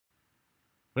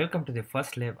Welcome to the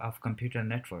first lab of computer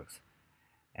networks.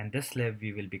 In this lab,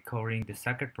 we will be covering the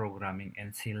circuit programming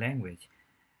in C language.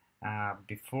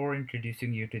 Before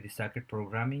introducing you to the circuit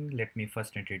programming, let me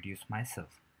first introduce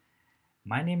myself.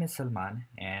 My name is Salman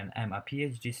and I'm a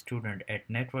PhD student at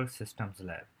Network Systems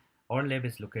Lab. Our lab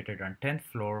is located on 10th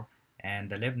floor and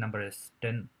the lab number is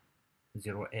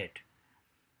 1008.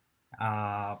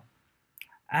 Uh,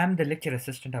 I'm the lecture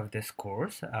assistant of this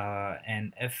course,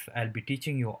 and if I'll be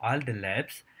teaching you all the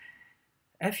labs.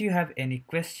 If you have any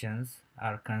questions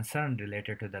or concern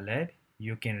related to the lab,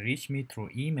 you can reach me through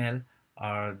email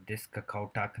or this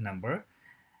Kakao Talk number,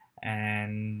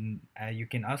 and you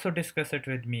can also discuss it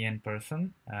with me in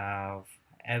person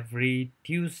every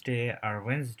Tuesday or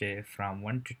Wednesday from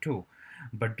 1 to 2.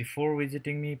 But before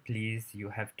visiting me, please, you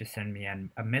have to send me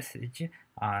a message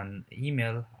on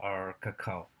email or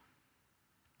Kakao.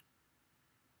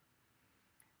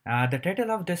 The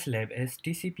title of this lab is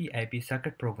TCP/IP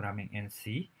Circuit Programming in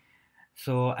C.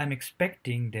 So I'm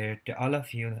expecting that all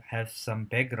of you have some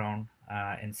background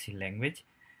in C language.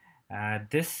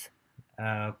 This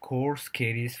course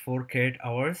carries 4 credit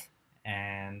hours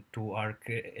and 2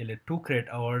 credit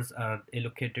hours are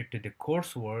allocated to the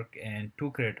coursework and 2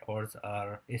 credit hours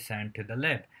are assigned to the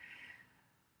lab.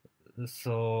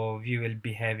 So we will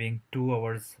be having 2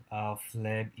 hours of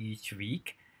lab each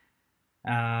week.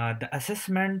 The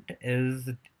assessment is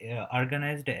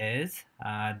organized as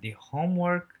the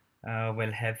homework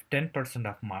will have 10%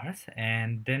 of marks,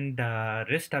 and then the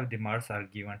rest of the marks are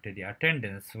given to the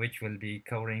attendance, which will be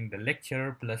covering the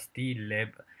lecture plus the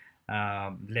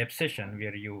lab session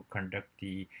where you conduct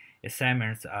the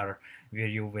assignments or where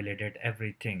you validate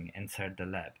everything inside the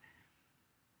lab.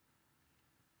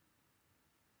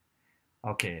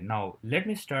 Okay, now let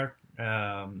me start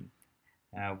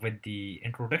with the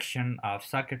introduction of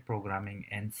circuit programming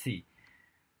in C.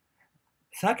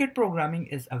 Circuit programming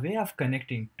is a way of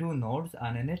connecting two nodes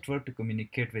on a network to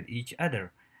communicate with each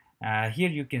other. Here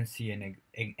you can see an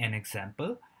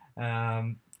example.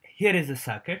 Here is a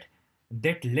circuit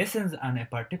that listens on a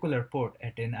particular port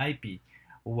at an IP,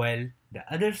 while the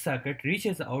other circuit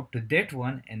reaches out to that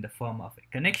one in the form of a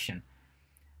connection.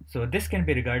 So this can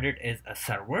be regarded as a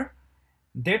server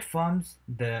that forms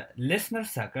the listener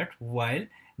circuit, while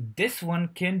this one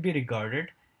can be regarded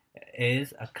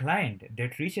as a client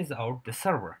that reaches out the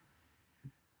server.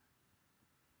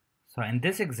 So in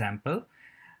this example,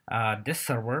 this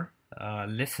server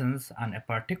listens on a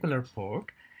particular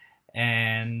port,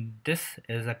 and this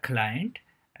is a client.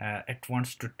 It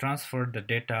wants to transfer the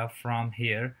data from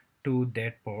here to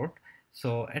that port.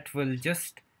 So it will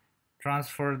just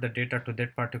transfer the data to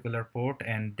that particular port,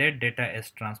 and that data is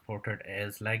transported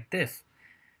as like this.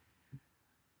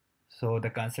 So the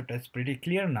concept is pretty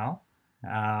clear now.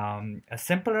 A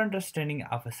simple understanding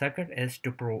of a circuit is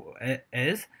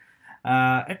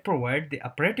it provides the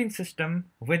operating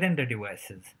system within the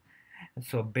devices.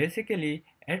 So basically,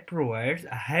 it provides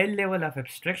a high level of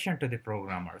abstraction to the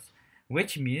programmers,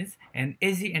 which means an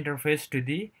easy interface to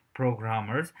the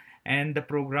programmers, and the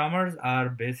programmers are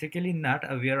basically not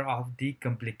aware of the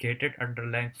complicated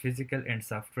underlying physical and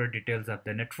software details of the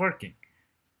networking.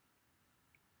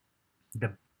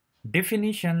 The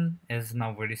definition is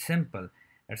now very simple.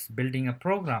 It's building a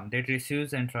program that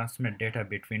receives and transmits data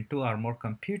between two or more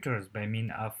computers by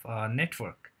means of a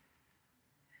network.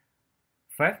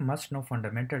 5 must-know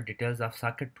fundamental details of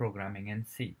circuit programming in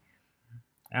C.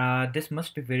 This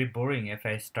must be very boring if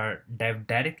I dive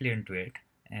directly into it,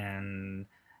 and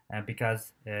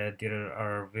because there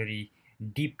are very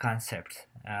deep concepts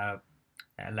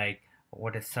like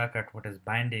what is circuit, what is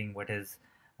binding, what is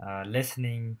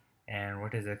listening, and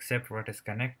what is accept, what is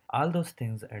connect. All those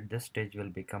things at this stage will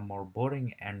become more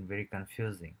boring and very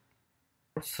confusing.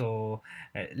 So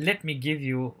let me give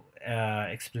you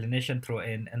explanation through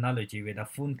an analogy with a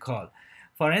phone call.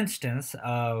 For instance,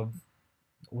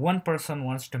 one person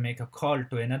wants to make a call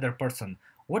to another person.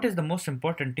 What is the most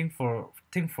important thing for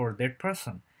that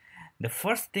person? The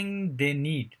first thing they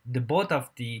need, the both of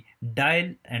the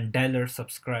dial and dialer,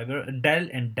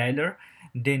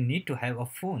 they need to have a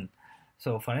phone.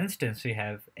 So for instance, we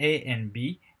have A and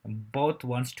B, both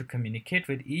wants to communicate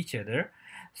with each other.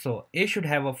 So A should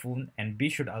have a phone and B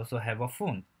should also have a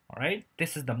phone. All right,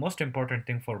 this is the most important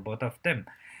thing for both of them.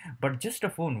 But just a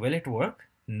phone, will it work?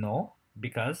 No,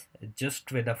 because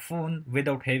just with a phone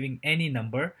without having any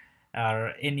number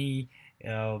or any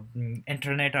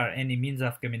internet or any means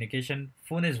of communication,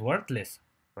 phone is worthless,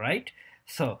 right?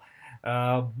 So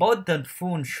both the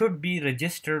phone should be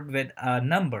registered with a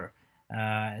number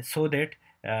so that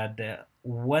the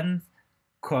one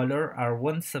caller or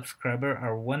one subscriber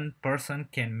or one person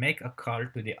can make a call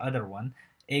to the other one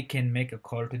A can make a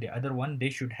call to the other one, they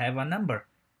should have a number,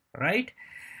 right?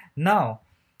 Now,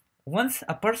 once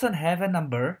a person have a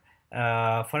number,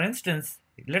 for instance,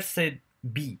 let's say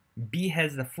B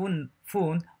has the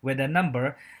phone with a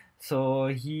number, so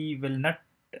he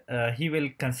will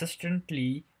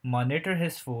consistently monitor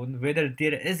his phone whether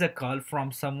there is a call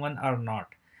from someone or not.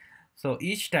 So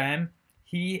each time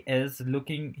he is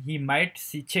looking, he might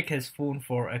check his phone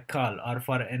for a call or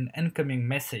for an incoming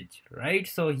message, right?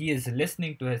 So he is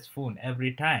listening to his phone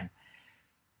every time.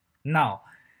 Now,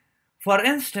 for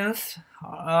instance,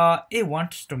 A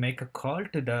wants to make a call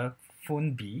to the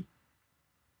phone B.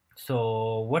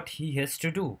 So what he has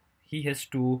to do? He has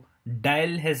to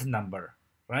dial his number,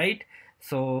 right?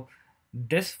 So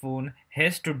this phone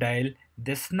has to dial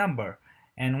this number,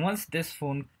 and once this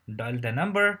phone dial the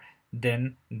number,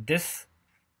 then this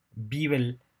B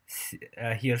will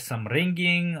hear some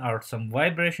ringing or some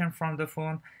vibration from the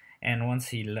phone, and once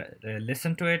he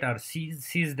listen to it or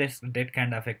sees this that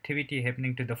kind of activity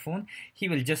happening to the phone, he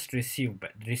will just receive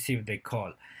the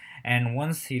call. And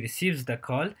once he receives the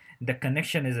call, the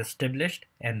connection is established,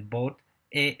 and both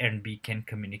A and B can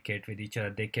communicate with each other.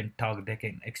 They can talk, they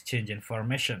can exchange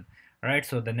information, right?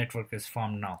 So the network is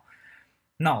formed now.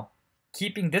 Now,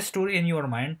 keeping this story in your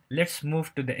mind, let's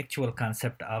move to the actual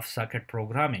concept of circuit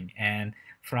programming. And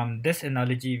from this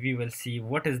analogy, we will see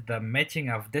what is the matching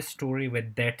of this story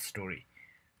with that story.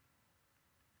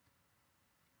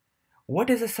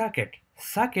 What is a circuit?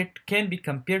 Circuit can be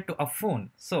compared to a phone.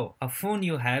 So, a phone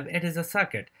you have, it is a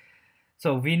circuit.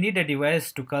 So, we need a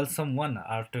device to call someone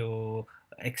or to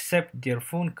accept their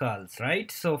phone calls,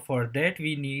 right? So, for that,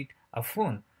 we need a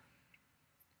phone.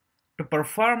 To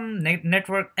perform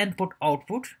network input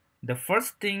output, the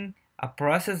first thing a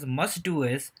process must do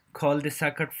is call the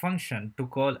circuit function to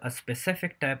call a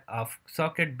specific type of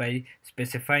socket by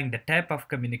specifying the type of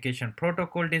communication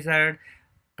protocol desired,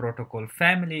 protocol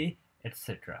family,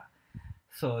 etc.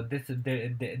 So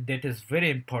that is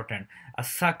very important. A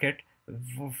socket,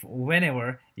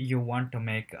 whenever you want to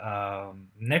make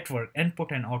network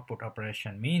input and output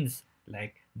operation, means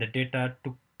like the data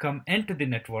to come into the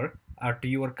network or to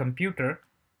your computer,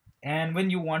 and when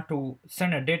you want to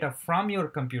send a data from your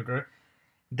computer,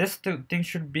 this thing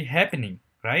should be happening,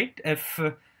 right? If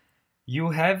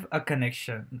you have a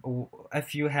connection,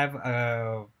 if you have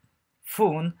a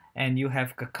phone and you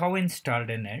have Kakao installed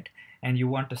in it, and you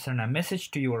want to send a message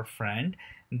to your friend,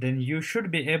 then you should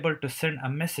be able to send a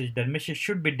message. That message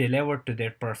should be delivered to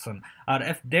that person. Or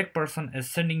if that person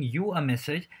is sending you a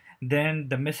message, then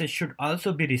the message should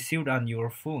also be received on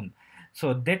your phone.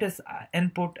 So that is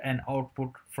input and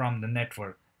output from the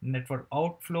network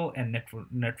outflow and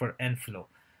network inflow.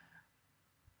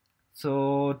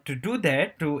 So to do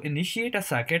that, to initiate a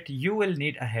circuit, you will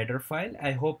need a header file.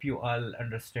 I hope you all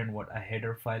understand what a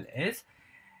header file is.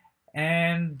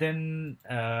 And then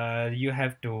you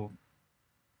have to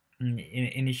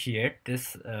initiate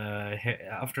this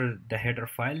after the header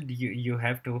file, you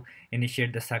have to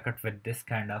initiate the circuit with this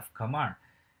kind of command.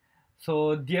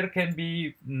 So there can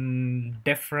be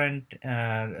different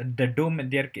the domain,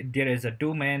 there is a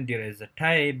domain, there is a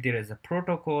type, there is a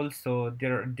protocol. So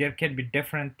there can be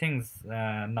different things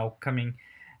now coming,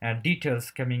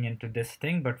 details coming into this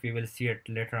thing, but we will see it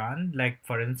later on. Like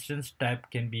for instance,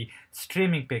 type can be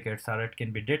streaming packets, or it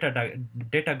can be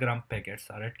datagram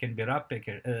packets, or it can be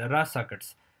raw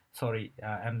sockets. Sorry,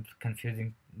 I'm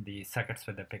confusing the sockets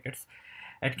with the packets.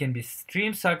 It can be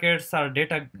stream sockets or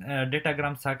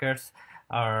datagram sockets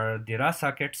or the raw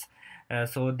sockets.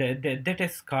 So that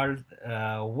is called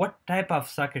what type of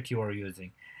socket you are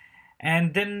using.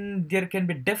 And then there can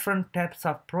be different types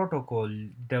of protocol.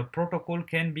 The protocol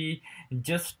can be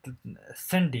just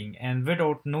sending, and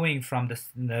without knowing from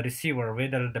the receiver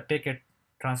whether the packet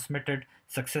transmitted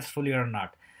successfully or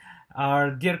not.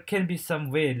 Or there can be some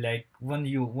way, like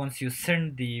once you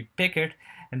send the packet,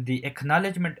 and the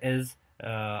acknowledgement is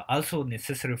also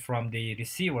necessary from the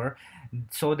receiver,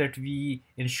 so that we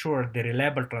ensure the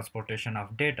reliable transportation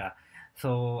of data.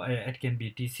 So it can be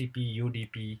TCP,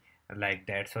 UDP, like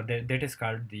that. So that is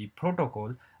called the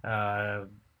protocol,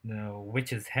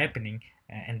 which is happening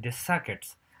in these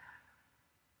circuits.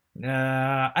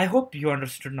 I hope you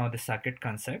understood now the circuit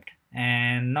concept.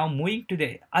 And now moving to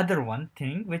the other one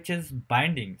thing, which is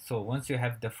binding. So once you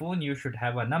have the phone, you should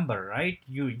have a number, right?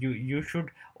 You should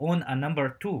own a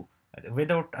number too.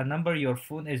 Without a number, your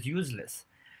phone is useless.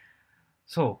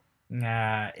 So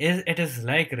it is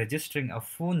like registering a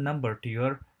phone number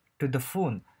to the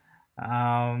phone.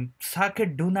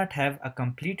 Socket do not have a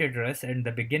complete address in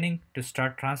the beginning to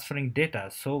start transferring data,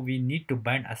 so we need to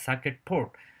bind a socket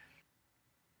port.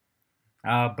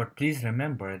 But please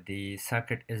remember the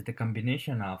socket is the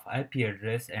combination of IP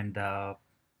address and the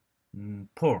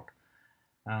port.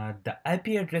 The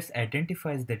IP address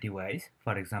identifies the device,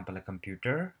 for example, a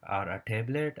computer or a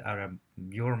tablet or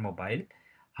your mobile.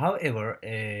 However,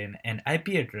 an IP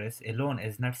address alone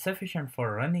is not sufficient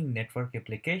for running network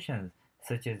applications,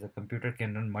 such as a computer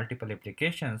can run multiple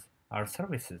applications or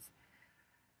services.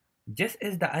 Just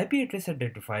as the IP address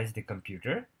identifies the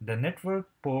computer, the network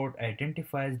port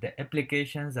identifies the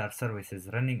applications or services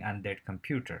running on that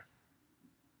computer.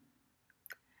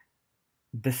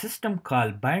 The system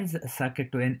call binds a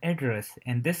socket to an address,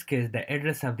 in this case the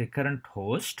address of the current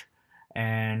host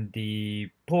and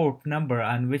the port number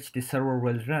on which the server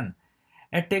will run.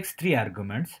 It takes three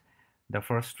arguments. The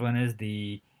first one is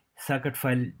the socket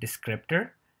file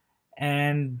descriptor,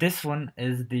 and this one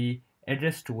is the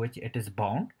address to which it is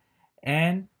bound,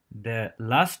 and the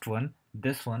last one,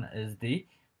 this one is the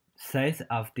size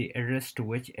of the address to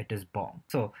which it is bound.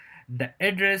 So the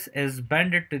address is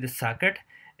bounded to the socket,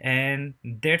 and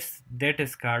that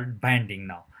is called binding.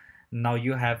 Now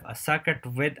you have a socket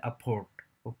with a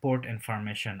port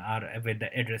information or with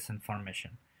the address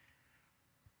information.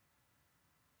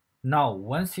 Now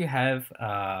once you have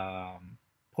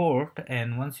port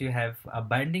and once you have a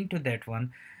binding to that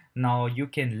one, now you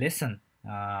can listen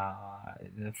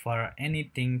for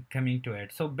anything coming to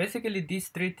it. So basically these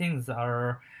three things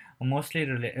are mostly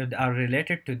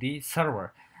related to the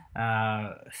server.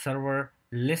 Server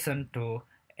listen to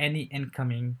any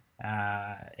incoming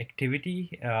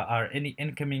activity or any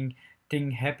incoming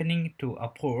thing happening to a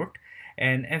port,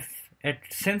 and if it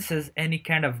senses any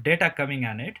kind of data coming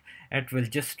on it, it will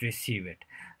just receive it.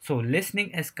 So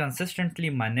listening is consistently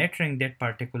monitoring that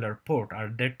particular port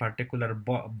or that particular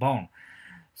bound.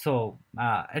 So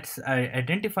it's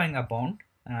identifying a bound.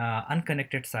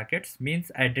 Unconnected sockets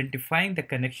means identifying the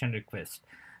connection request.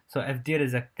 So if there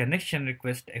is a connection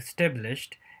request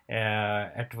established,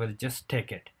 it will just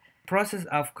take it. Process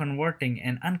of converting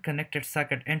an unconnected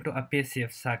socket into a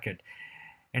PCF socket,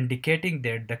 indicating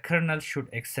that the kernel should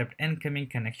accept incoming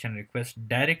connection requests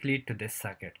directly to this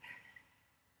socket.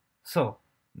 So,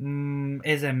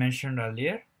 as I mentioned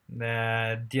earlier,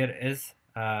 there is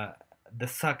the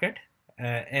socket,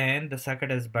 and the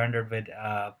socket is bounded with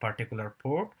a particular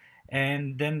port,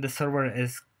 and then the server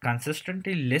is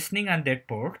consistently listening on that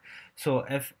port. So,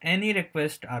 if any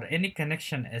request or any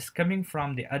connection is coming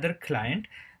from the other client,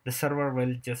 the server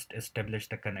will just establish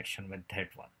the connection with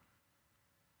that one.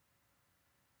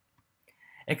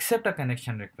 Accept a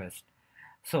connection request.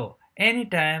 So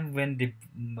anytime when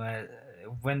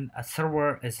a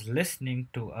server is listening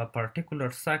to a particular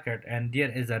socket and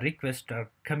there is a request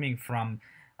coming from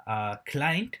a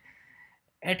client,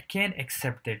 it can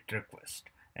accept that request,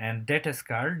 and that is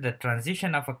called the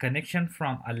transition of a connection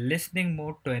from a listening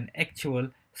mode to an actual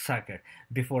socket.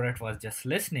 Before it was just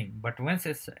listening, but once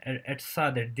it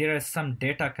saw that there is some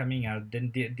data coming out,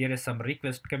 then there is some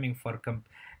request coming for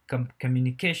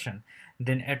communication,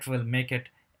 then it will make it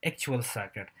actual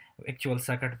socket. Actual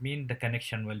socket means the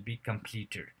connection will be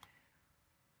completed.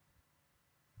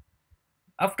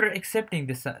 After accepting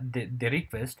the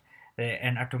request,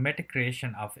 an automatic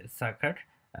creation of a socket,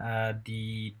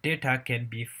 the data can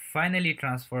be finally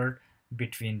transferred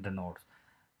between the nodes.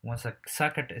 Once a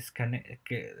socket is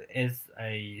connected, as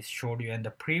I showed you in the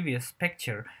previous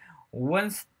picture,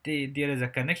 once there is a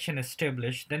connection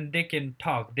established, then they can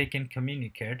talk, they can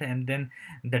communicate, and then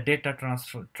the data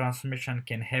transmission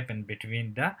can happen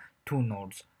between the two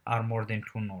nodes or more than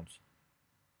two nodes.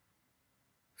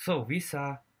 So we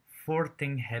saw four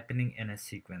things happening in a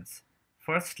sequence.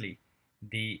 Firstly,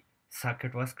 the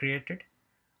socket was created.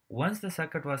 Once the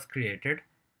socket was created,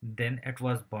 then it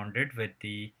was bonded with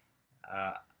the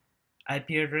uh,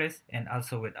 IP address and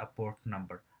also with a port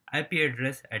number. IP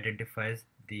address identifies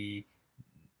the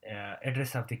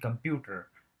address of the computer,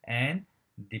 and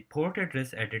the port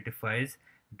address identifies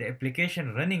the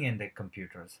application running in the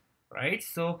computers, right?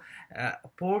 So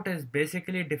port is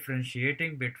basically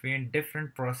differentiating between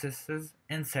different processes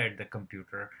inside the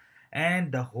computer,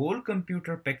 and the whole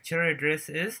computer picture address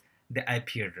is the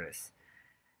IP address.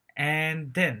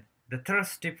 And then the third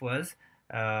step was,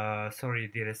 sorry,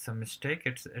 there is some mistake,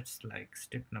 it's like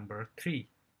step number 3.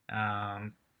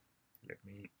 Let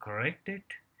me correct it.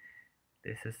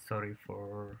 This is, sorry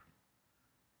for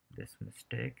this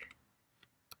mistake.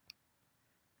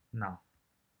 Now,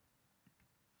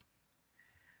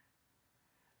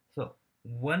 so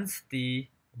once the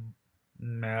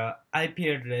IP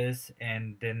address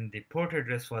and then the port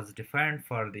address was defined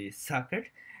for the socket,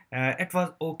 it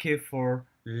was okay for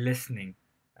listening.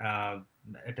 uh,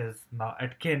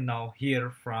 it can now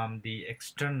hear from the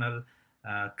external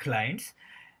clients,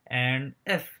 and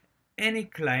if any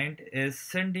client is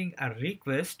sending a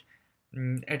request,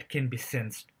 it can be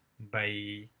sensed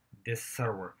by this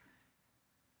server.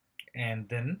 And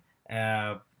then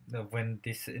when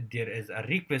there is a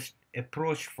request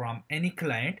approach from any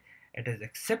client, it is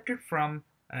accepted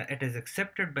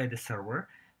by the server,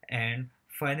 and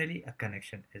finally a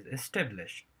connection is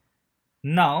established.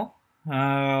 Now,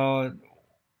 the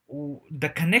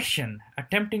connection,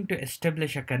 attempting to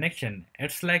establish a connection,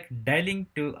 it's like dialing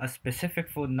to a specific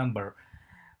phone number.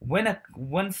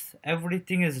 Once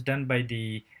everything is done by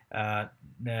the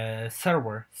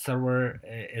server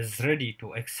is ready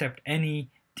to accept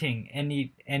anything,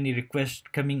 any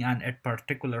request coming on at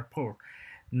particular port.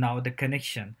 Now the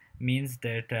connection means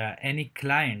that any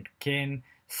client can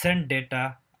send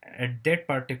data at that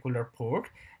particular port,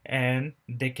 and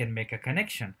they can make a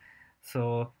connection.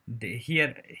 So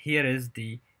here is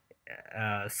the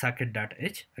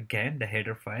socket.h, again the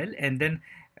header file, and then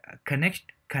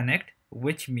connect,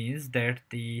 which means that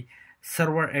the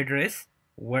server address,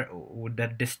 where the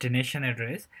destination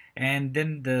address, and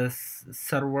then the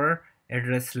server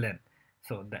address length.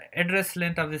 So the address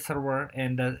length of the server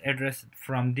and the address,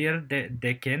 from there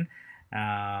they can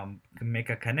make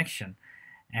a connection.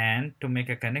 And to make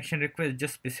a connection request,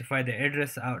 just specify the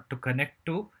address to connect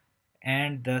to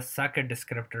and the socket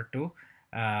descriptor to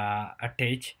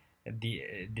attach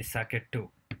the socket to.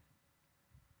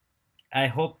 I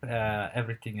hope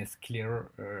everything is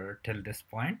clear till this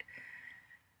point.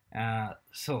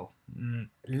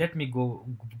 Let me go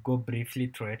briefly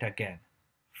through it again.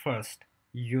 First,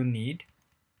 you need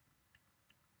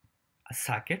a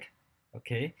socket,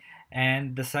 okay,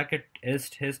 and the socket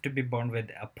has to be bound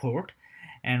with a port.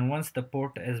 And once the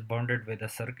port is bonded with a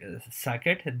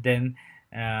socket, then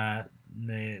the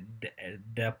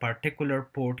particular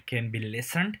port can be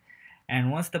listened.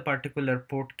 And once the particular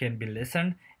port can be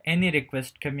listened, any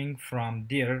request coming from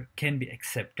there can be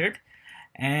accepted.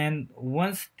 And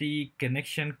once the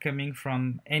connection coming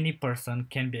from any person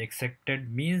can be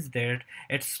accepted, means that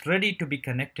it's ready to be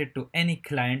connected to any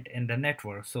client in the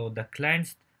network. So the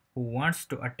clients who wants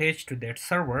to attach to that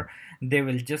server, they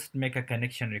will just make a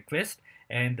connection request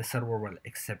and the server will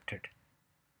accept it.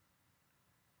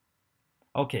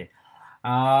 Okay,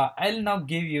 I'll now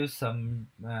give you some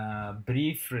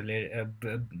brief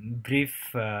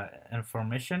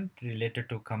information related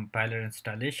to compiler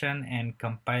installation and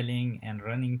compiling and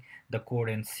running the code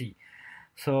in C.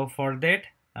 So for that,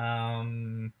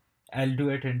 I'll do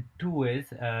it in two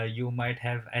ways. You might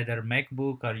have either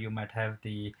MacBook or you might have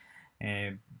the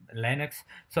Linux.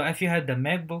 So if you have the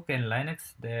MacBook and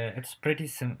Linux, it's pretty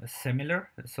similar.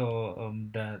 So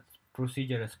the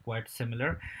procedure is quite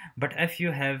similar. But if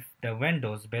you have the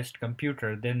Windows based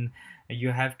computer, then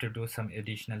you have to do some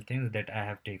additional things that I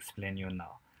have to explain you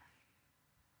now.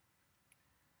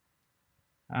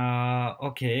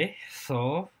 Okay,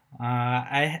 so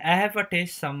I have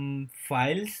attached some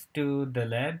files to the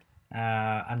lab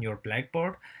on your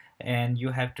Blackboard, and you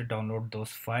have to download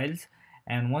those files.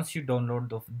 And once you download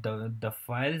the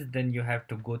files, then you have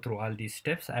to go through all these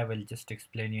steps. I will just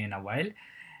explain you in a while.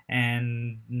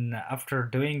 And after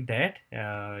doing that,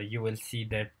 you will see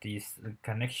that this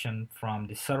connection from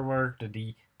the server to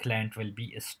the client will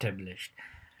be established.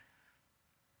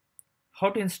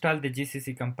 How to install the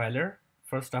GCC compiler?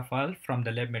 First of all, from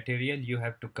the lab material, you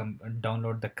have to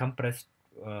download the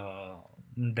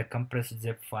compressed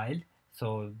zip file,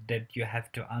 so that you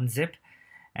have to unzip.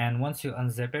 And once you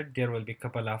unzip it, there will be a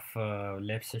couple of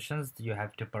lab sessions you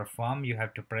have to perform, you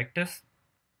have to practice.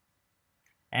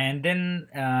 And then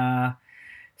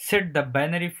set the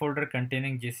binary folder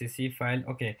containing GCC file.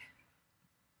 Okay,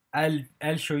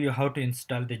 I'll show you how to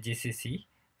install the GCC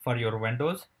for your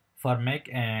Windows. For Mac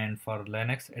and for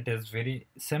Linux, it is very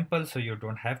simple, so you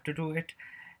don't have to do it.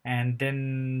 And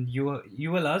then you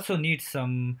will also need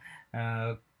some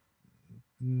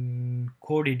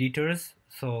code editors.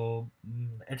 So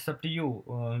it's up to you.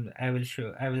 I will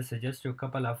suggest you a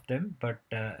couple of them, but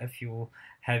if you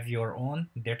have your own,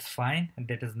 that's fine.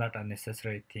 That is not a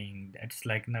necessary thing. It's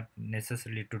like not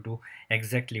necessarily to do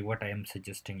exactly what I am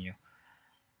suggesting you.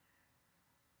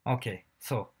 Okay,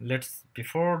 so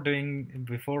before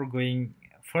going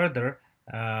further,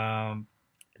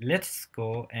 let's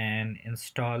go and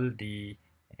install the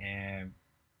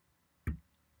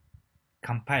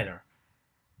compiler.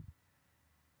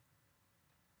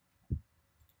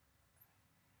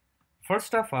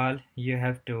 First of all, you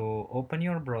have to open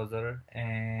your browser,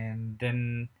 and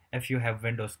then if you have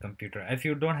Windows computer. If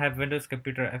you don't have Windows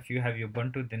computer, if you have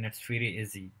Ubuntu, then it's very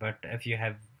easy. But if you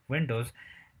have Windows,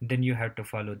 then you have to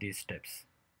follow these steps.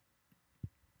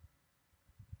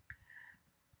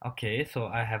 Okay, so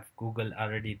I have Google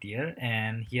already there,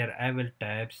 and here I will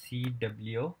type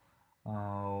CWYGWIN.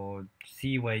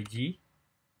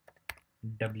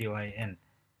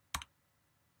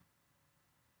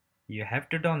 You have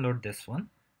to download this one.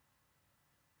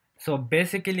 So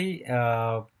basically,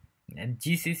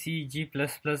 GCC, G++,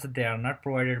 they are not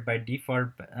provided by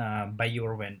default by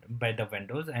the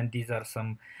Windows, and these are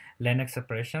some Linux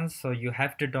operations. So you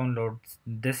have to download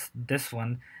this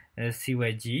one,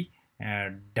 CYG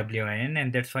WIN,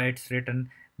 and that's why it's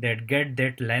written that get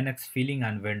that Linux feeling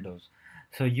on Windows.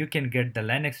 So you can get the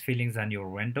Linux feelings on your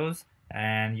Windows,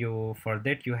 and you for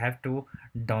that you have to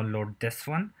download this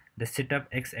one, the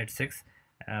setup x86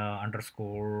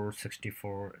 underscore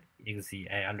 64 exe.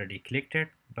 I already clicked it,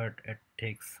 but it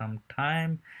takes some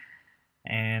time,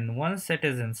 and once it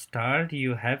is installed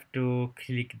you have to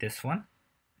click this one.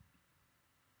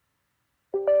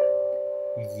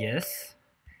 Yes,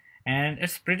 and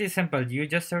it's pretty simple. You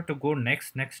just have to go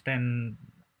next, and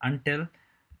until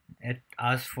it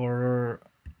asks for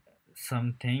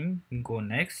something, go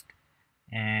next.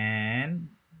 And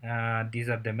these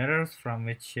are the mirrors from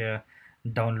which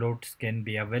downloads can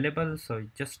be available. So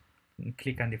just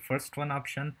click on the first one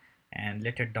option and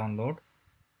let it download.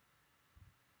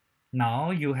 Now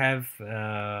you have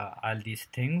all these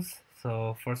things.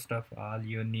 So first of all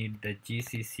you need the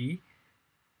GCC.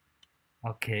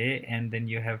 Okay, and then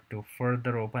you have to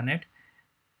further open it,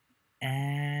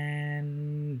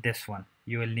 and this one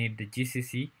you will need the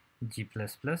GCC G++,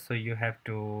 so you have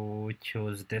to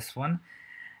choose this one,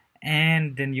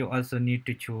 and then you also need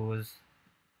to choose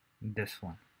this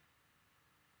one.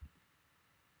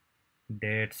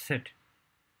 That's it.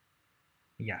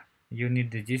 Yeah, you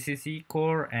need the GCC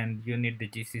core and you need the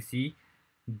GCC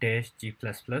dash G++,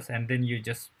 and then you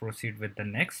just proceed with the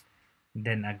next,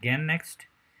 then again next,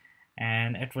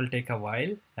 and it will take a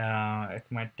while. It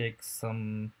might take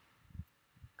some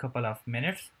couple of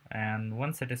minutes, and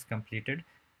once it is completed,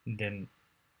 then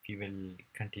we will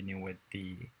continue with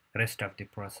the rest of the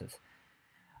process.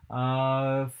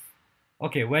 uh,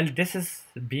 okay, while this is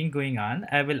being going on,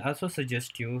 I will also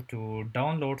suggest you to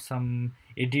download some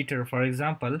editor. For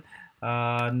example,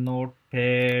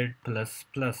 Notepad++.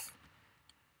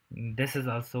 This is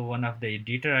also one of the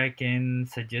editor I can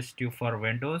suggest you for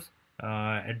Windows.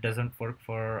 It doesn't work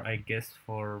for, I guess,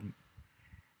 for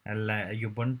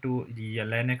Ubuntu, the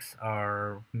Linux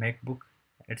or MacBook.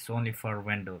 It's only for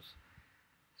Windows.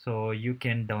 So you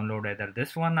can download either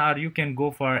this one, or you can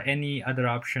go for any other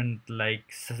option like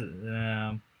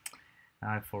I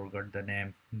forgot the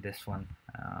name. This one.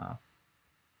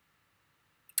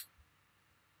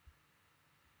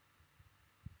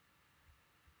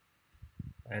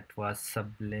 It was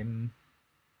Sublime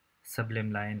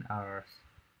Line, or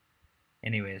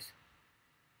anyways.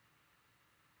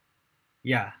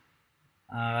 Yeah,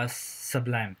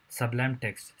 Sublime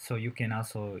Text. So you can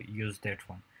also use that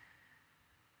one.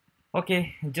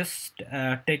 Okay, just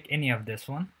take any of this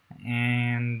one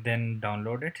and then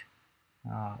download it.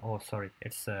 Oh, sorry,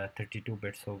 it's 32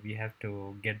 bits, so we have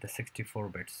to get the 64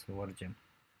 bits version.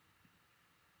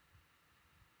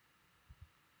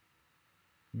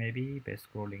 Maybe by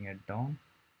scrolling it down.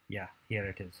 Yeah, here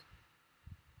it is.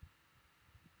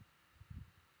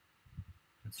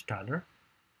 Installer.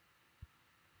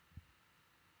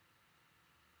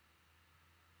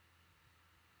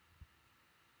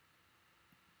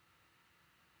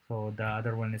 So the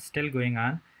other one is still going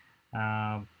on.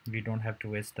 We don't have to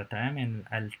waste the time, and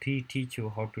I'll teach you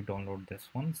how to download this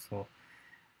one. So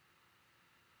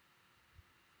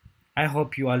I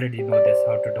hope you already know this,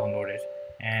 how to download it,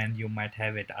 and you might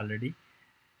have it already.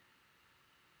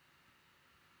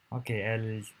 Okay,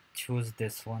 I'll choose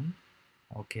this one.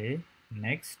 Okay,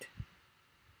 next,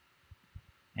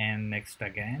 and next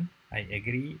again. I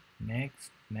agree.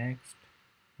 Next,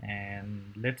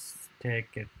 and let's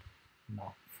take it.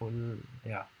 No, full.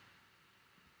 Yeah,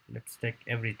 let's take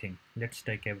everything.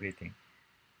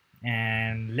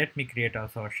 And let me create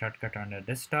also a shortcut on the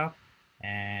desktop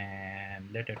and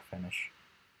let it finish.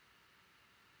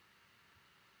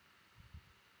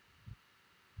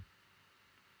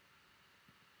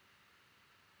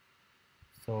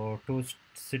 So two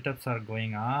setups are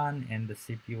going on, and the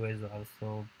CPU is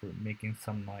also making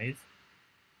some noise.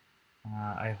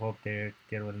 I hope that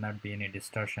there will not be any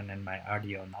distortion in my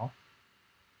audio now.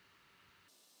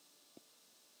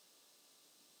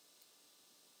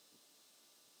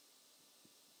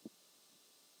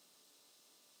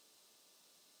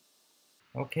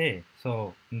 Okay,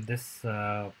 so this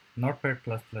Notepad++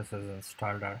 is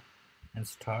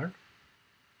installed,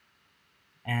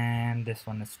 and this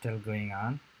one is still going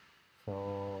on.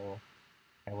 So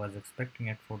I was expecting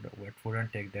it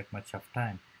wouldn't take that much of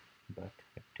time. but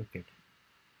I took it.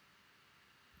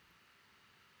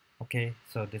 Okay,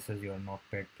 so this is your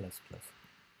Notepad++.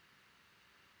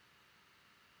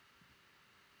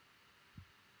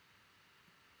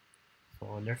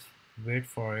 So let's wait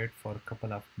for it for a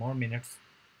couple of more minutes,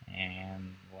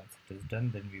 and once it is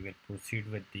done, then we will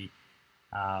proceed with the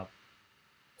uh,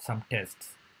 some tests.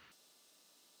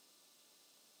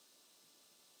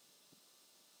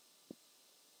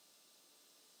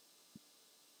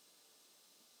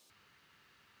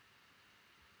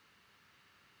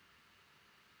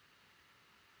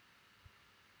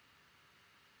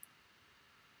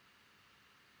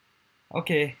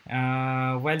 Okay,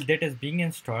 while that is being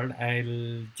installed,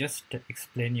 I'll just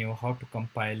explain you how to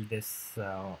compile this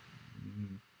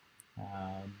mm,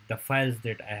 the files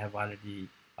that I have already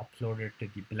uploaded to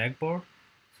the Blackboard.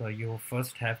 So you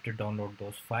first have to download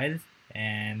those files,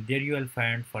 and there you will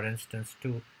find, for instance,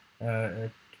 two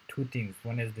things.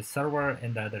 One is the server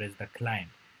and the other is the client.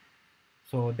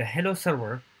 So the hello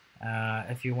server,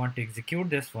 if you want to execute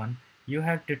this one, you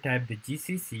have to type the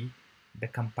GCC, the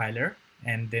compiler,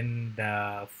 and then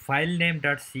the file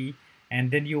name.c,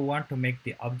 and then you want to make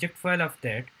the object file of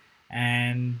that,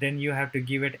 and then you have to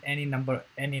give it any number,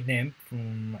 any name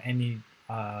from any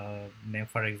name,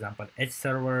 for example, H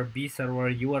server, B server,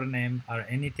 your name, or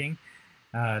anything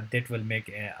that will make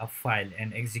a file,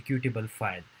 an executable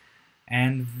file.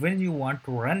 And when you want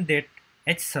to run that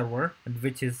H server,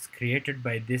 which is created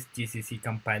by this GCC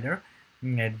compiler,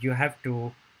 you have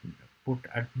to put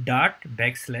a dot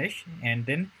backslash and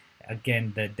then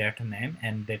again the data name,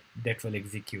 and that will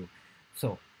execute.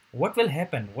 So what will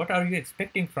happen? What are you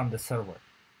expecting from the server?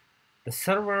 The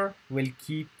server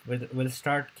will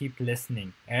start keep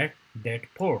listening at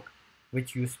that port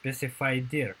which you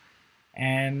specified there,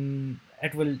 and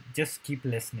it will just keep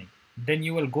listening. Then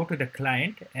you will go to the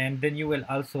client, and then you will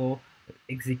also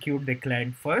execute the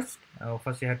client first.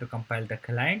 First you have to compile the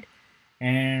client,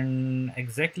 and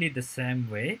exactly the same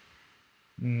way,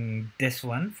 this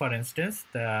one, for instance,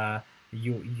 the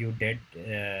you did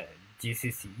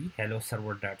gcc hello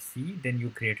server.c, then you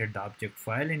created the object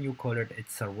file and you call it H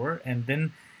server, and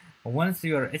then once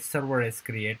your H server is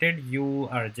created, you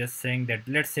are just saying that,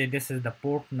 let's say this is the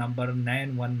port number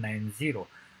 9190.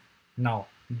 Now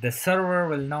the server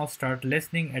will now start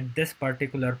listening at this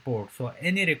particular port, so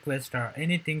any request or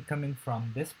anything coming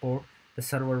from this port, the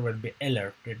server will be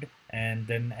alerted, and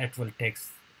then it will take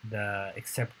the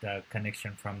accept the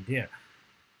connection from there.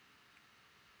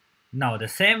 Now the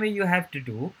same way you have to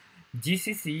do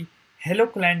gcc hello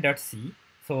client.c.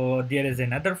 So there is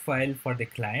another file for the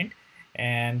client,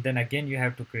 and then again you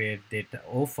have to create that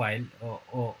o file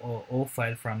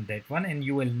from that one, and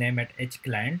you will name it H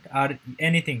client or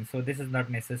anything. So this is not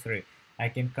necessary. I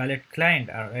can call it client,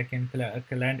 or I can call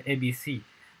client abc.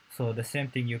 So the same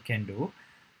thing you can do,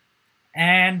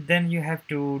 and then you have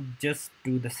to just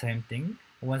do the same thing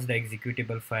once the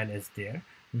executable file is there.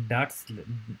 dot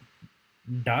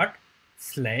dot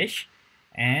slash,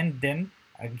 and then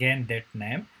again that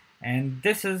name, and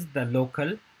this is the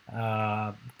local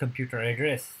computer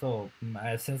address. So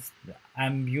since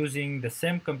I'm using the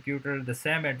same computer, the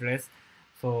same address,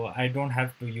 so I don't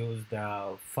have to use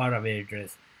the faraway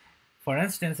address. For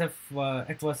instance, if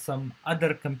it was some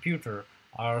other computer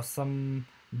or some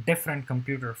different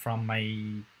computer from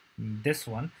my this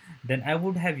one, then I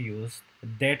would have used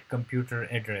that computer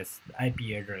address,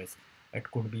 IP address.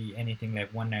 It could be anything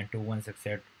like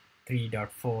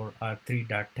 192.168.3.4 or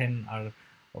 3.10 or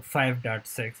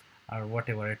 5.6 or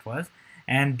whatever it was,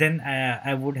 and then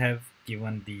I would have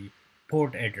given the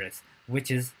port address,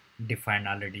 which is defined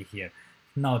already here.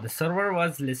 Now the server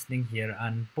was listening here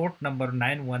on port number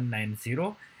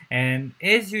 9190, and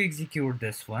as you execute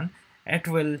this one, it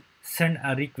will send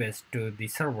a request to the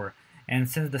server, and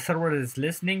since the server is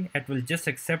listening, it will just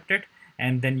accept it,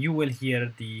 and then you will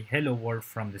hear the hello world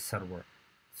from the server.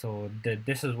 So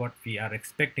this is what we are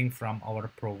expecting from our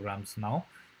programs now.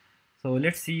 So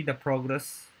let's see the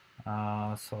progress.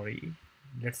 Sorry,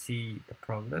 let's see the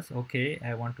progress. Okay,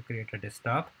 I want to create a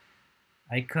desktop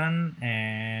icon,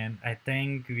 and I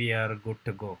think we are good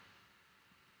to go.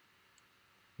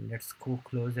 Let's go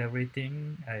close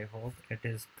everything. I hope it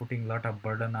is putting a lot of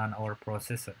burden on our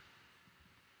processor.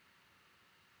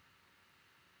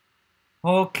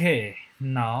 Okay,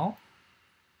 now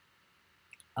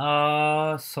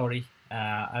sorry,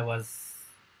 I was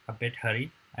a bit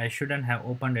hurried. I shouldn't have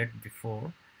opened it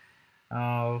before.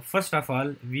 First of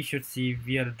all, we should see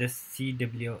where this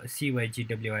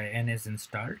cygwin is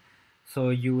installed. So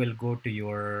you will go to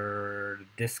your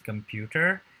this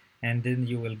computer, and then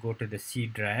you will go to the C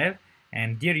drive,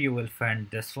 and there you will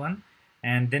find this one,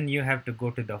 and then you have to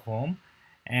go to the home,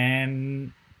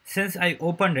 and since I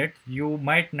opened it, you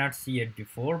might not see it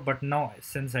before, but now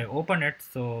since I open it,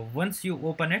 so once you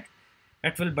open it,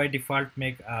 it will by default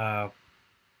make a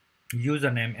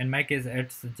username. In my case,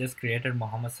 it's just created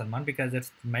Muhammad Salman because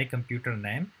it's my computer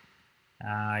name.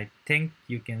 I think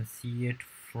you can see it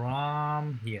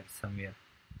from here somewhere.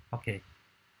 Okay.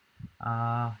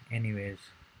 Anyways,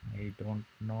 I don't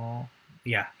know.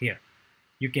 Yeah, here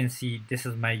you can see this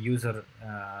is my user,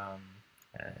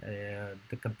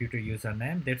 the computer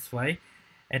username. That's why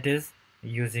it is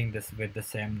using this with the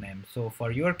same name. So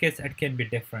for your case, it can be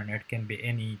different. It can be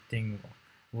anything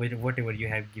with whatever you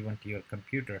have given to your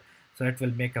computer. So it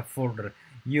will make a folder.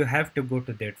 You have to go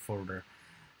to that folder.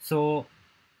 So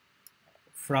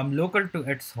from local to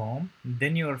its home,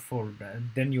 then your folder,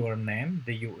 then your name,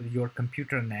 your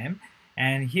computer name,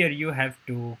 and here you have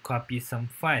to copy some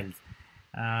files.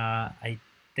 I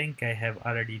think I have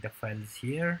already the files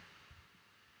here.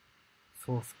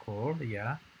 Source code,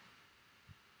 yeah.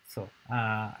 So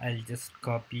I'll just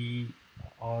copy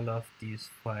all of these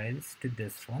files to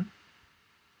this one.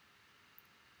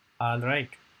 All right,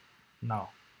 now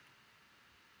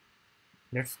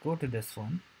let's go to this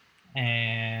one,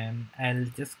 and I'll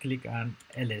just click on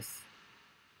ls,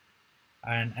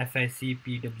 and if I see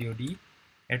pwd,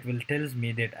 it will tells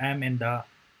me that I'm in the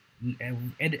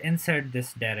inside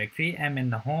this directory. I'm in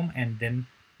the home and then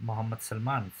Muhammad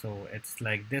Salman. So it's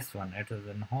like this one. It is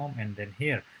in home and then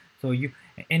here. So you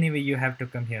anyway you have to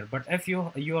come here. But if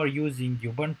you are using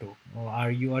Ubuntu or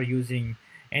you are using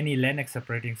any Linux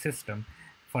operating system,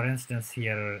 for instance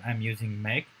here I'm using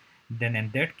Mac, then in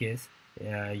that case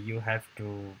you have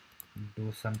to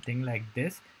do something like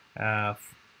this.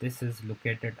 This is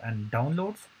located in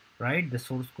downloads, right? The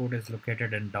source code is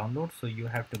located in downloads, so you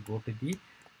have to go to the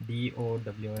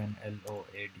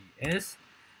downloads,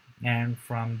 and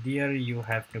from there you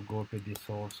have to go to the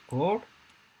source code,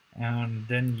 and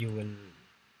then you will,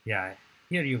 yeah,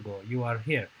 here you go, you are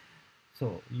here.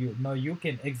 So you now you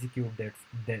can execute that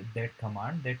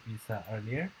command that we saw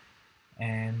earlier,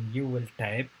 and you will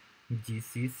type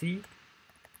gcc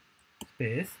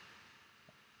space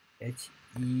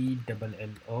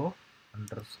HELLO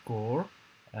underscore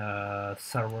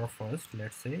server first,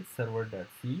 let's say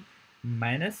server.c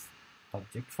minus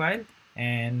object file,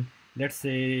 and let's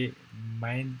say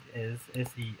mine is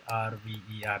server.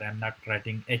 I'm not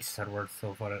writing h server,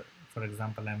 so for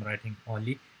example I'm writing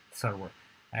only server.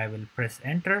 I will press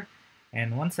enter,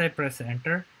 and once I press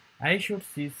enter I should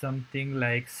see something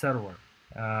like server.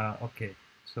 Okay,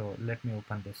 so let me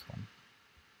open this one.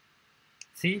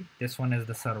 See, this one is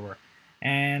the server,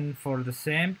 and for the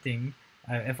same thing,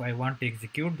 if I want to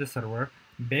execute the server,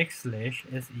 backslash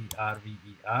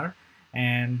server,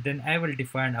 and then I will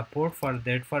define a port for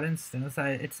that. For instance,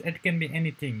 it can be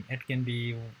anything. It can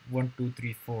be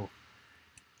 1234.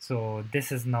 So this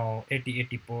is now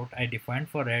 8080 port I defined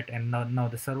for it, and now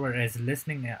the server is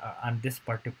listening on this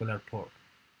particular port.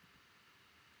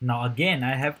 Now again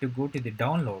I have to go to the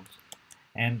downloads,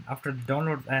 and after the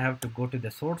downloads I have to go to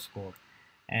the source code,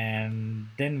 and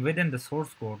then within the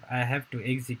source code I have to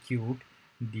execute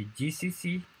the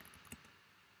gcc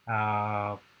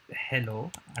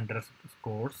hello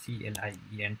underscore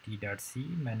client.c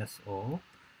minus o,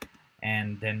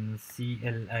 and then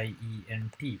client.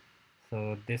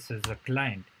 So this is a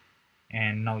client,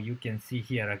 and now you can see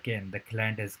here again the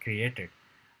client is created,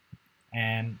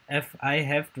 and if I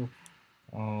have to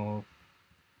uh,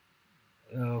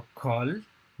 call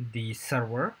the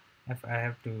server, if I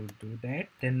have to do that,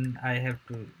 then I have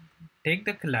to take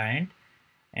the client,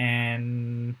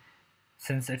 and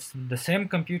since it's the same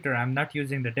computer, I'm not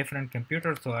using the different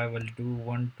computer, so I will do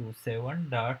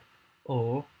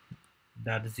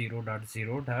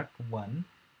 127.0.0.1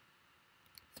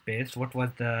 space, what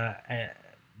was the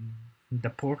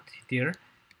port here,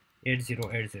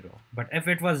 8080. But if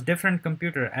it was different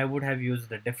computer, I would have used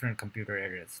the different computer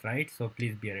address, right? So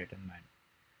please bear it in mind.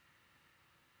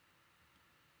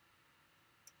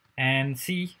 And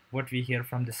see what we hear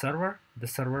from the server. The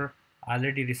server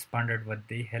already responded with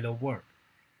the hello world.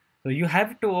 So you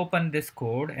have to open this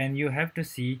code and you have to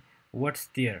see what's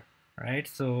there, right?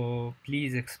 So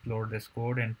please explore this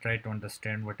code and try to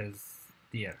understand what is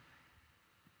there.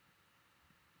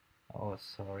 Oh,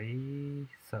 sorry,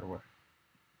 server.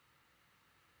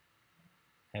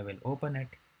 I will open it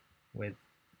with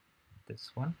this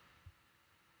one,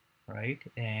 right?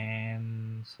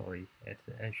 And sorry,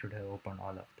 I should have opened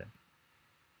all of them.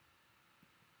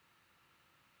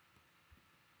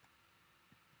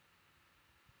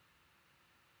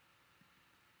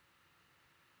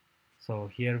 So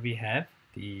here we have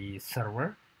the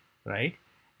server, right?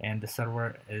 And the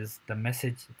server is, the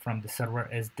message from the server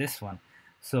is this one.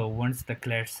 So once the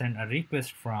client send a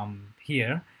request from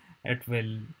here, it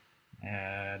will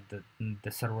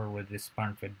the server will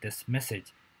respond with this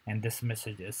message, and this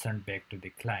message is sent back to the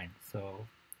client. So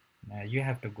you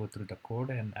have to go through the code,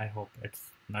 and I hope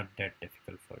it's not that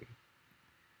difficult for you.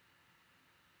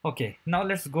 Okay, now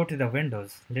let's go to the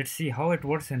Windows. Let's see how it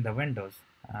works in the Windows.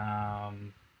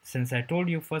 Since I told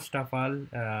you, first of all,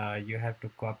 you have to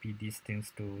copy these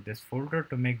things to this folder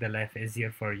to make the life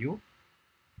easier for you.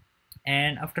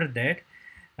 And after that,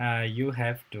 you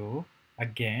have to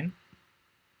again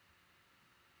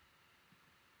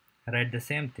write the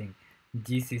same thing,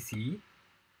 gcc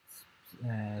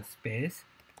space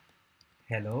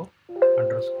hello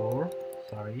underscore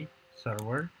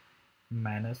server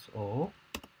 -o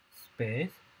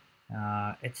space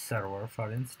h server,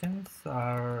 for instance,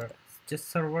 or just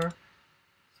server.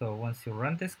 So once you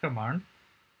run this command,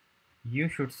 you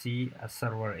should see a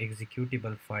server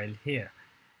executable file here,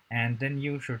 and then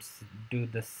you should do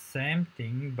the same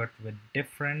thing but with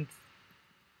different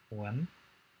one,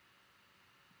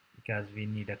 because we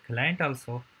need a client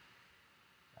also.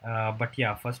 But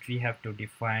yeah, first we have to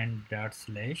define dot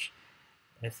slash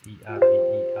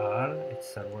server, it's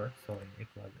server, sorry, it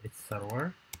was it's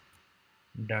server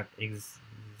dot xz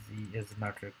is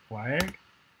not required,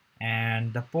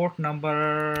 and the port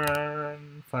number,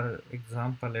 for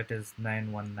example, it is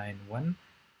 9191,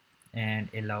 and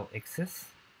allow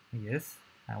access. Yes,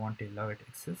 I want to allow it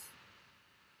access.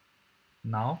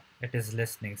 Now it is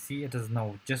listening. See, it is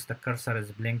now just the cursor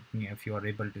is blinking if you are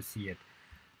able to see it.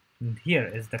 And here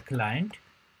is the client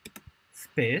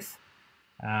space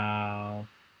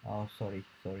oh, sorry.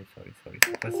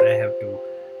 First I have to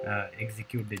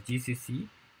execute the GCC,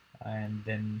 and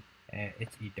then HELL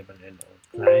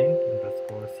client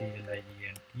underscore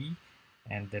CLIENT,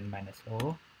 and then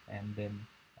 -o, and then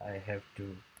I have to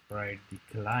write the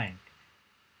client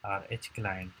or H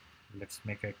client. Let's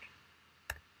make it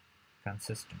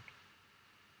consistent.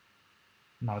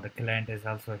 Now the client is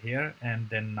also here, and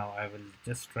then now I will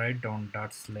just write down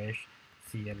dot slash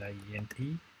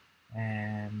CLIENT,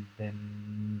 and then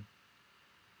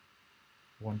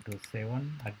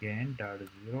 127 again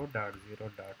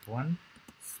 .0.0.1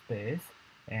 space,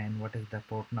 and what is the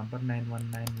port number?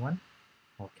 9191.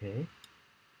 Okay.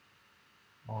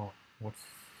 Oh, what's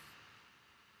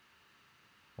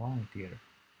wrong here?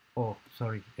 Oh,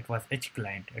 sorry, it was H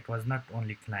client. It was not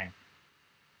only client,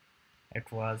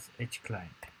 it was H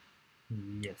client.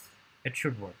 Yes, it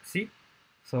should work. See,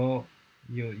 so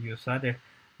you saw that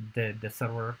the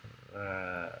server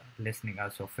listening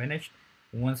also finished.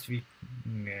 Once we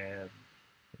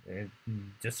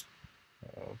just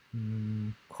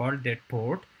called that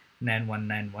port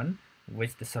 9191,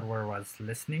 which the server was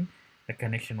listening, the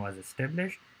connection was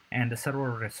established, and the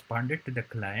server responded to the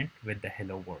client with the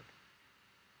hello world.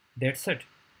 That's it.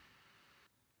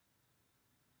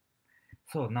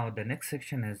 So now the next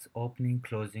section is opening,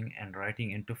 closing, and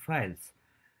writing into files.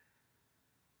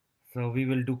 So we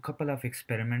will do couple of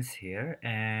experiments here,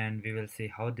 and we will see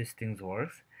how these things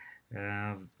works.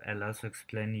 I'll also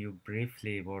explain you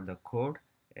briefly about the code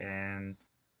and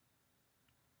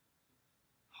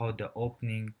how the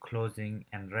opening, closing,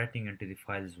 and writing into the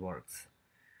files works.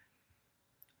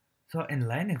 So in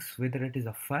Linux, whether it is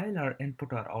a file or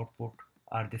input or output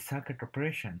or the socket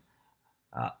operation,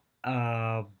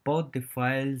 both the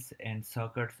files and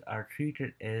sockets are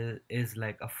treated as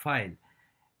like a file.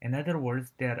 In other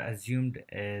words, they are assumed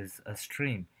as a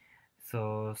stream.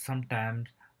 So sometimes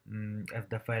if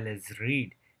the file is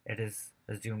read, it is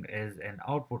assumed as an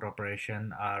output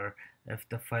operation, or if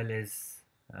the file is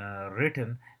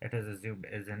written, it is assumed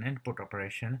as an input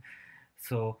operation.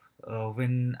 So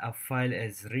when a file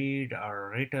is read or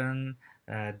written,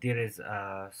 there is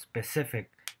a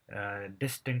specific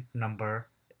distinct number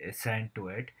assigned to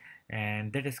it,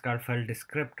 and that is called file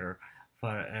descriptor.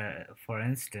 For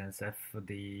instance, if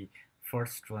the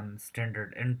first one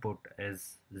standard input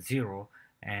is 0,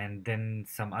 and then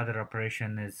some other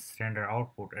operation is standard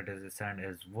output, it is assigned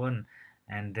as 1,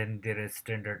 and then there is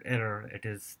standard error, it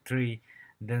is 3,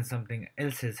 then something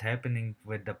else is happening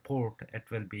with the port, it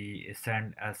will be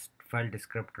assigned as file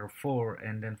descriptor 4,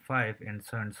 and then 5, and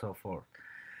so on and so forth.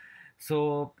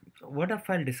 So what a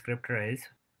file descriptor is,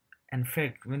 in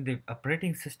fact, when the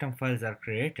operating system files are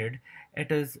created,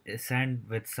 it is assigned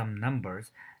with some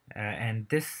numbers, and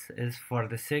this is for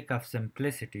the sake of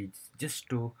simplicity, just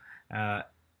to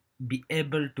be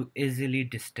able to easily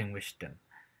distinguish them.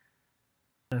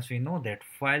 Since we know that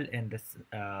file and this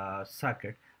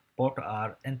socket both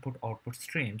are input output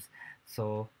streams,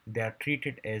 so they are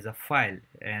treated as a file,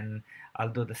 and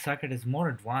although the socket is more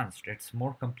advanced, it's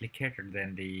more complicated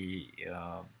than the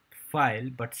file,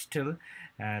 but still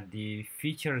the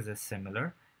features are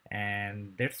similar,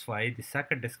 and that's why the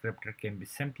socket descriptor can be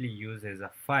simply used as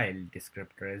a file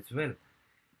descriptor as well.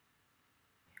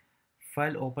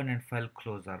 File open and file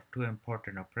close are two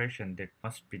important operations that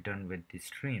must be done with the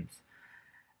streams.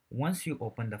 Once you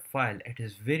open the file, it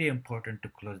is very important to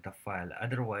close the file,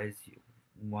 otherwise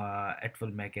it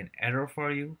will make an error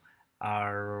for you,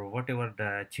 or whatever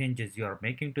the changes you are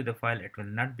making to the file, it will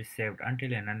not be saved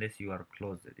until and unless you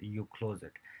close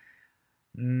it.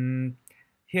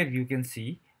 Here you can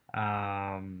see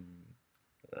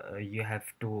you have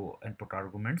two input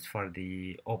arguments for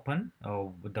the open.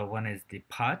 The one is the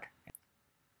path,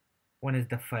 one is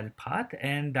the file path,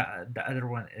 and the other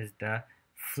one is the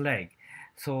flag.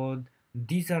 So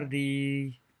these are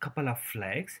the couple of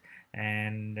flags,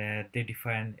 and they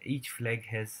define, each flag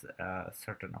has a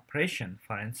certain operation.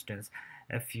 For instance,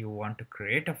 if you want to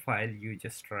create a file, you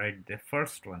just write the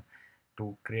first one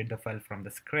to create the file from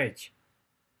the scratch.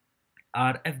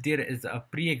 Or if there is a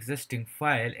pre-existing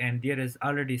file and there is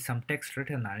already some text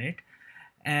written on it,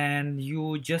 and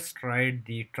you just write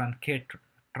the truncate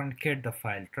the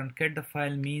file. Truncate the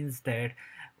file means that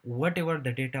whatever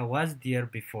the data was there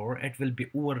before, it will be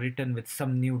overwritten with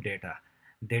some new data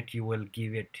that you will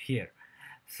give it here.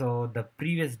 So the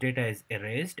previous data is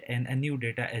erased and a new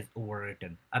data is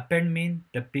overwritten. Append means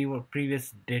the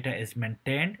previous data is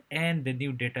maintained and the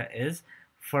new data is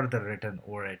further written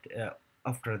over it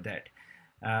after that.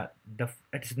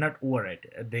 It's not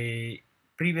overwrite. The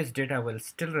previous data will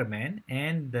still remain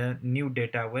and the new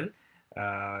data will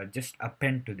just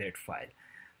append to that file.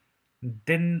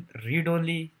 Then read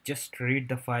only, just read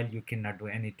the file, you cannot do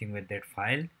anything with that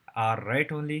file. Or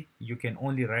write only, you can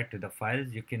only write to the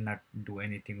files, you cannot do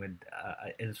anything with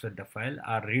else with the file.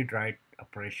 Or read write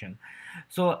operation,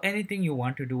 so anything you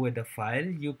want to do with the file,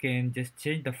 you can just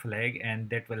change the flag and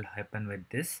that will happen with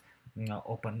this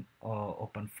open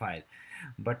file.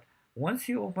 But once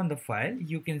you open the file,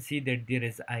 you can see that there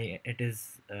is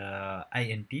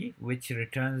int, which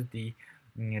returns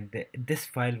this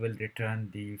file will return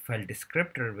the file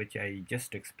descriptor, which I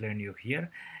just explained you here,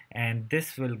 and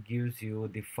this will gives you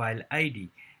the file ID.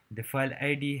 The file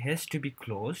ID has to be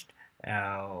closed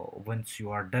once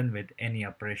you are done with any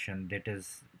operation that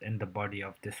is in the body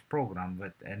of this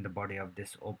program, in the body of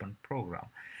this open program.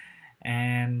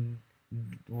 And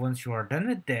once you are done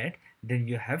with that, then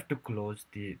you have to close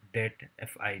that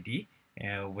FID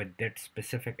with that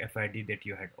specific FID that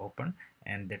you had opened,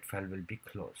 and that file will be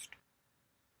closed.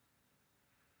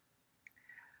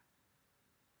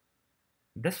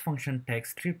 This function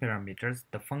takes three parameters.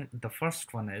 The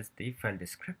first one is the file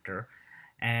descriptor,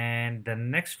 and the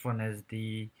next one is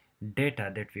the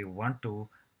data that we want to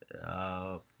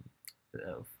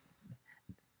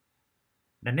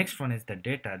the next one is the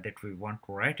data that we want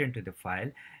to write into the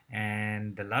file,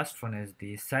 and the last one is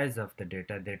the size of the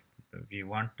data that we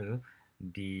want to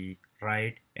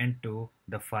write into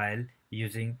the file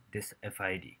using this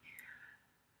FID.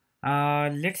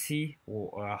 Let's see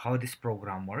how this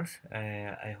program works.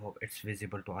 I hope it's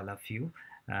visible to all of you.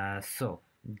 So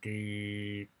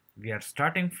we are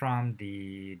starting from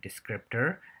the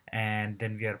descriptor, and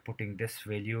then we are putting this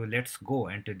value. Let's go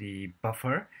into the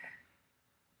buffer,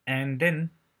 and then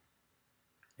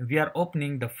we are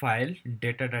opening the file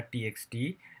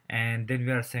data.txt, and then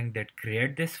we are saying that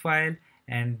create this file,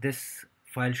 and this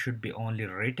file should be only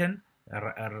written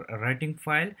a writing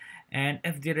file, and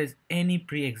if there is any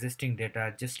pre-existing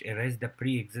data, just erase the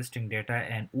pre-existing data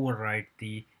and overwrite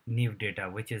the new data,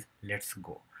 which is let's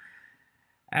go.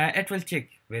 It will check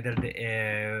whether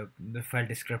the file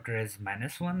descriptor is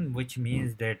 -1, which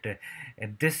means that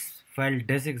this file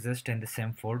does exist in the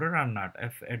same folder or not.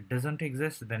 If it doesn't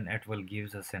exist, then it will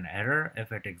give us an error.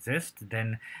 If it exists,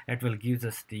 then it will give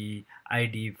us the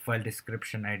ID, file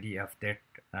description ID of that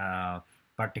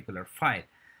particular file.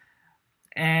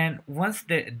 And once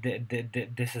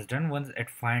this is done, once it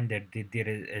finds that there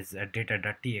is a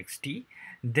data.txt,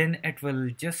 then it will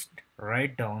just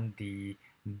write down the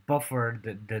buffer,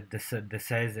 the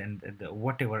size and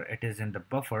whatever it is in the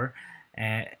buffer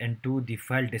into the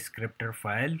file descriptor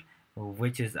file,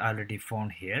 which is already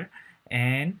found here,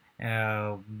 and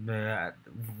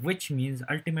which means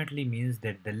ultimately means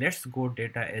that the let's go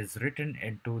data is written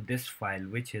into this file,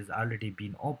 which has already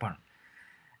been opened.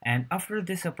 And after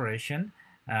this operation,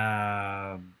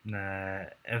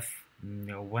 if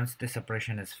once this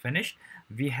operation is finished,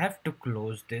 we have to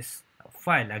close this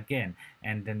file again,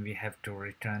 and then we have to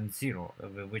return 0,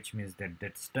 which means that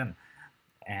that's done,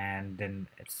 and then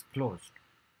it's closed.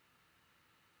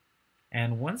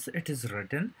 And once it is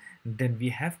written, then we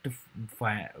have to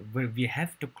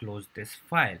close this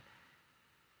file.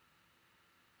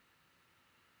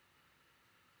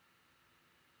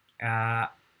 uh,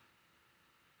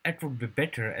 it would be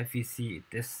better if we see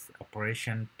this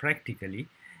operation practically.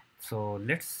 So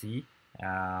let's see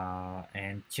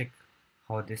and check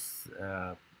how this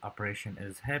operation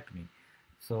is happening.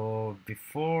 So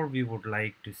before, we would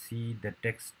like to see the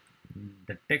text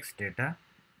data.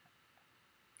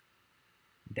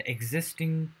 The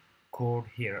existing code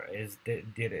here is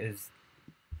there is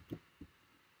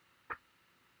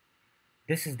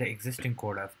this is the existing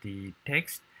code of the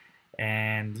text,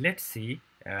 and let's see,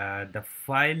 the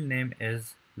file name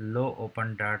is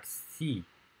lowopen.c.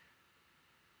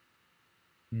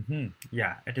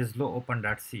 Yeah, it is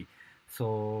lowopen.c.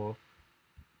 So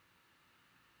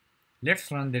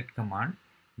let's run that command,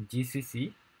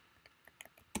 gcc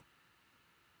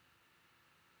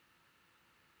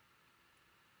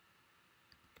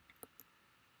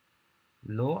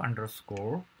low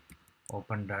underscore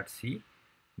open.c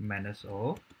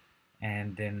 -o,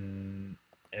 and then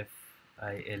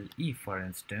file, for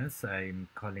instance. I'm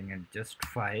calling it just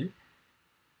file,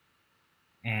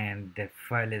 and the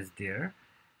file is there.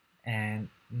 And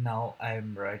now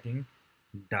I'm writing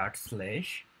 /file,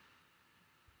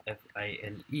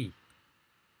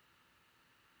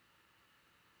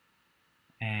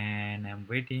 and I'm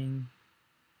waiting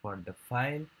for the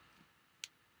file.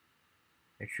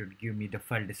 It should give me the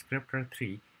file descriptor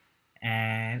 3,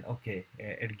 and okay,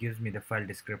 it gives me the file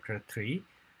descriptor 3,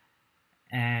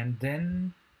 and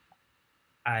then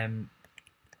I'm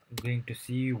going to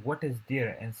see what is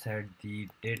there inside the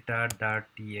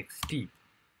data.txt,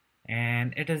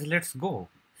 and it is let's go.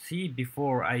 See,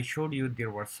 before I showed you there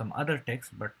was some other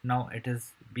text, but now it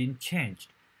has been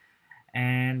changed,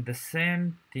 and the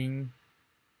same thing,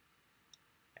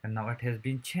 and now it has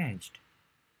been changed.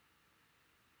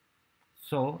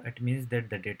 So it means that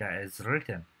the data is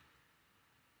written.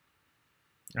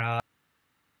 Uh,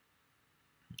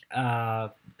 uh,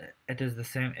 it is the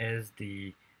same as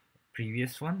the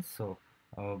previous one. So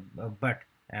but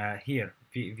here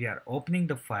we are opening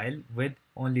the file with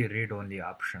only read only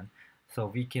option, so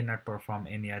we cannot perform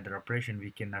any other operation.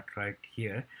 We cannot write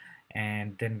here,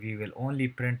 and then we will only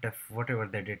print if whatever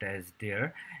the data is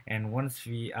there. And once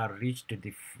we are reached to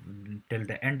the till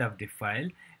the end of the file,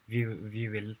 we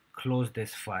will close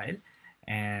this file,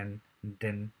 and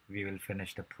then we will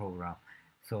finish the program.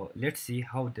 So let's see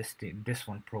how this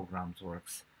one programs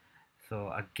works.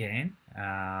 So again,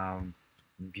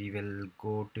 we will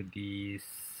go to the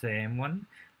same one,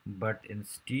 but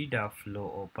instead of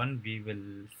low open, we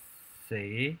will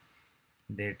say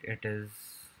that it is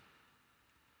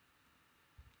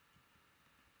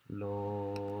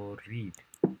low read,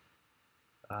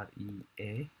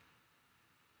 READY.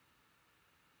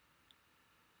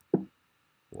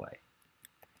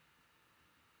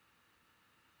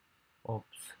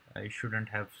 Oops, I shouldn't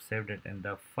have saved it in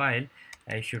the file.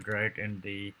 I should write in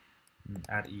the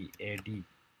READ.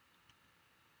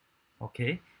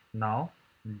 Okay, now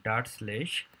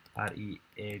 /READ.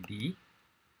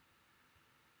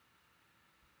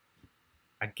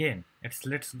 Again,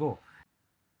 let's go.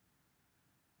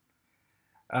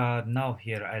 Now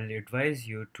here I'll advise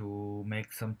you to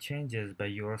make some changes by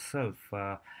yourself.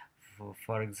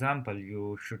 For example,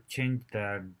 you should change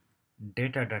the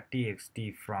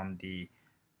data.txt from the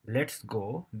let's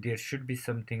go. There should be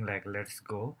something like let's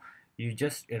go. You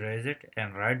just erase it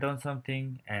and write down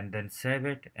something, and then save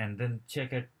it, and then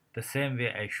check it the same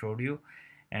way I showed you,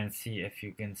 and see if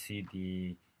you can see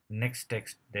the next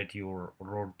text that you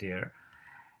wrote there.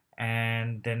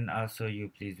 And then also you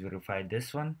please verify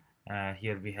this one.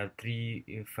 Here we have three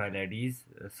file IDs.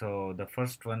 So the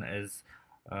first one is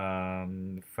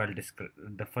first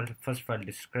file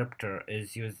descriptor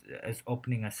is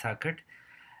opening a socket,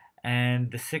 and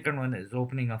the second one is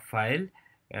opening a file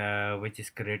which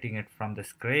is creating it from the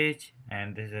scratch,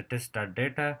 and this is a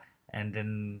test.data, and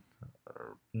then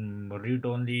read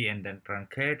only, and then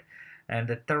truncate. And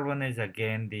the third one is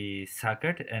again the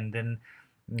socket, and then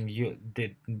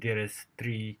there is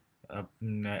three,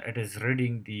 it is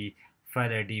reading the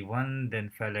file ID 1, then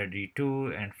file ID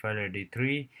 2, and file ID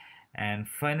 3, and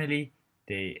finally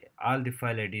all the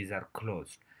file IDs are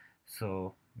closed.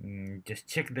 So just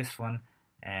check this one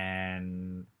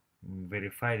and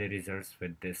verify the results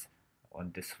with this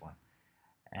on this one.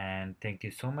 And thank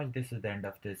you so much. This is the end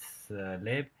of this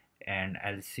lab, and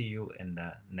I'll see you in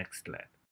the next lab.